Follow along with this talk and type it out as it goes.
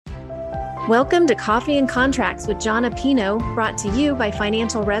Welcome to Coffee and Contracts with John Apino, brought to you by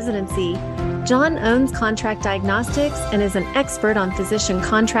Financial Residency. John owns Contract Diagnostics and is an expert on physician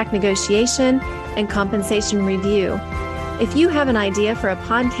contract negotiation and compensation review. If you have an idea for a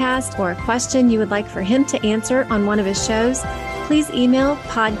podcast or a question you would like for him to answer on one of his shows, please email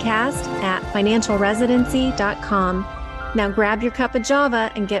podcast@financialresidency.com. Now grab your cup of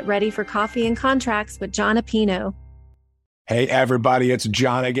Java and get ready for Coffee and Contracts with John Apino. Hey, everybody, it's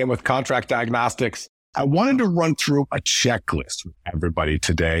John again with Contract Diagnostics. I wanted to run through a checklist with everybody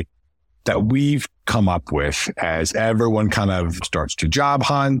today that we've come up with as everyone kind of starts to job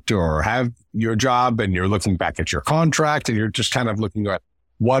hunt or have your job and you're looking back at your contract and you're just kind of looking at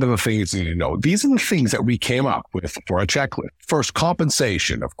what are the things you need to know. These are the things that we came up with for a checklist. First,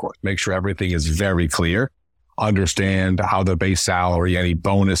 compensation, of course. Make sure everything is very clear. Understand how the base salary, any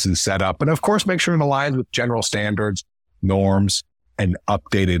bonus is set up. And of course, make sure it aligns with general standards, norms, and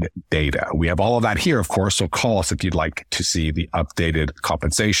updated data. We have all of that here, of course, so call us if you'd like to see the updated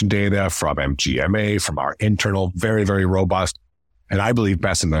compensation data from MGMA, from our internal, very, very robust, and I believe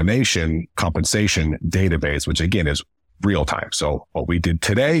best in the nation, compensation database, which again is real time. So what we did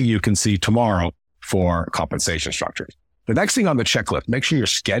today, you can see tomorrow for compensation structures. The next thing on the checklist, make sure your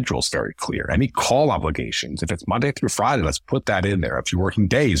schedule is very clear. Any call obligations, if it's Monday through Friday, let's put that in there. If you're working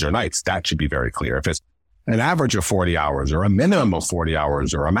days or nights, that should be very clear. If it's an average of 40 hours or a minimum of 40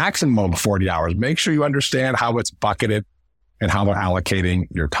 hours or a maximum of 40 hours, make sure you understand how it's bucketed and how they're allocating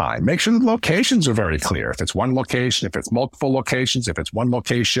your time. Make sure the locations are very clear. If it's one location, if it's multiple locations, if it's one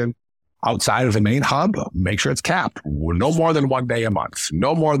location outside of the main hub, make sure it's capped. No more than 1 day a month,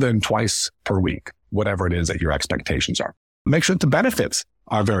 no more than twice per week, whatever it is that your expectations are. Make sure that the benefits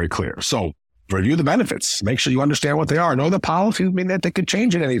are very clear. So review the benefits. Make sure you understand what they are. Know the policies mean that they could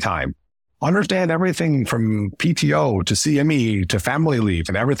change at any time. Understand everything from PTO to CME to family leave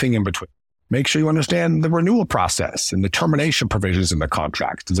and everything in between. Make sure you understand the renewal process and the termination provisions in the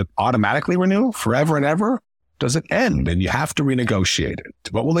contract. Does it automatically renew forever and ever? Does it end and you have to renegotiate it?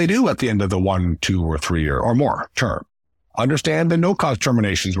 What will they do at the end of the 1, 2, or 3 year or more term? Understand the no-cause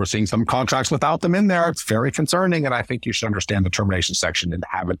terminations. We're seeing some contracts without them in there. It's very concerning, and I think you should understand the termination section and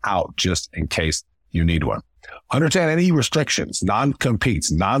have it out just in case you need one. Understand any restrictions,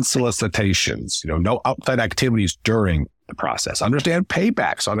 non-competes, non-solicitations, no outside activities during the process. Understand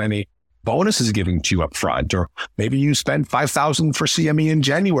paybacks on any bonuses given to you up front, or maybe you spend $5,000 for CME in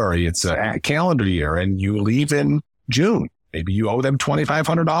January. It's a calendar year and you leave in June. Maybe you owe them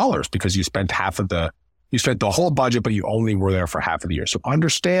 $2,500 because you spent you spent the whole budget, but you only were there for half of the year. So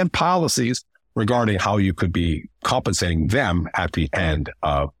understand policies regarding how you could be compensating them at the end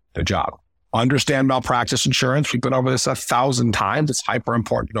of the job. Understand malpractice insurance. We've been over this 1,000 times. It's hyper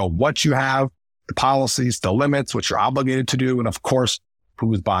important to know what you have, the policies, the limits, what you're obligated to do, and of course,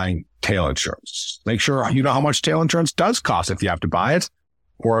 who's buying tail insurance. Make sure you know how much tail insurance does cost if you have to buy it,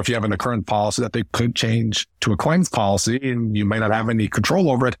 or if you have an current policy that they could change to a claims policy and you may not have any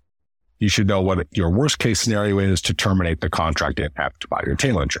control over it. You should know what your worst case scenario is to terminate the contract and have to buy your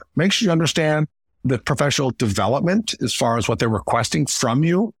tail insurance. Make sure you understand the professional development as far as what they're requesting from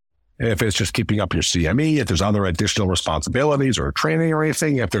you. If it's just keeping up your CME, if there's other additional responsibilities or training or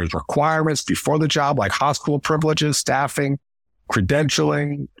anything, if there's requirements before the job, like hospital privileges, staffing,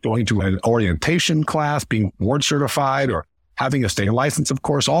 credentialing, going to an orientation class, being board certified, or having a state license, of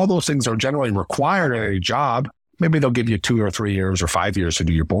course, all those things are generally required in a job. Maybe they'll give you 2 or 3 years or 5 years to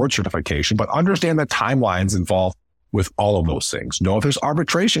do your board certification, but understand the timelines involved with all of those things. Know if there's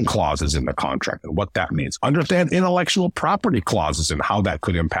arbitration clauses in the contract and what that means. Understand intellectual property clauses and how that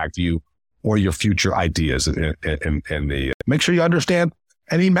could impact you or your future ideas. Make sure you understand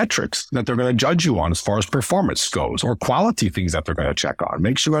any metrics that they're going to judge you on as far as performance goes or quality things that they're going to check on.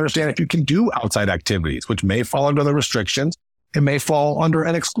 Make sure you understand if you can do outside activities, which may fall under the restrictions. It may fall under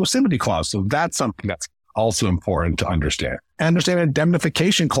an exclusivity clause. So that's something that's also important to understand. Understand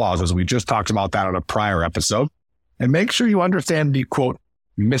indemnification clauses. We just talked about that on a prior episode. And make sure you understand the, quote,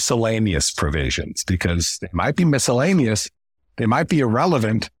 miscellaneous provisions, because they might be miscellaneous, they might be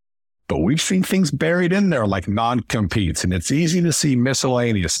irrelevant, but we've seen things buried in there like non-competes, and it's easy to see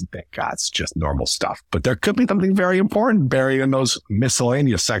miscellaneous and think, God, it's just normal stuff. But there could be something very important buried in those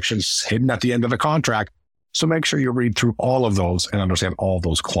miscellaneous sections hidden at the end of the contract. So make sure you read through all of those and understand all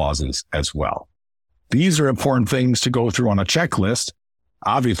those clauses as well. These are important things to go through on a checklist.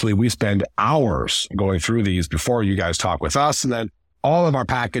 Obviously, we spend hours going through these before you guys talk with us. And then all of our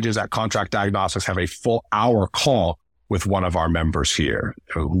packages at Contract Diagnostics have a full hour call with one of our members here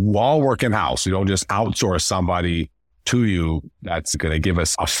who all work in-house. We don't just outsource somebody to you that's going to give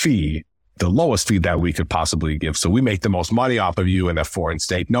us a fee the lowest fee that we could possibly give. So we make the most money off of you in a foreign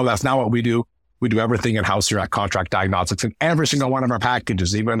state. No, that's not what we do. We do everything in-house here at Contract Diagnostics, and every single one of our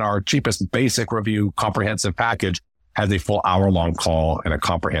packages, even our cheapest basic review comprehensive package, has a full hour-long call and a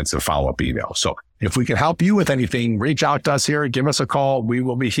comprehensive follow-up email. So if we can help you with anything, reach out to us here, give us a call. We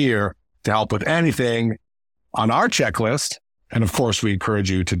will be here to help with anything on our checklist. And of course, we encourage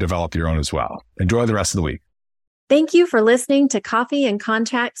you to develop your own as well. Enjoy the rest of the week. Thank you for listening to Coffee and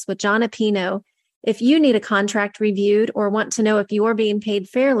Contracts with John Apino. If you need a contract reviewed or want to know if you're being paid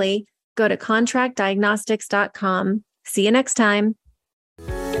fairly, go to contractdiagnostics.com. See you next time.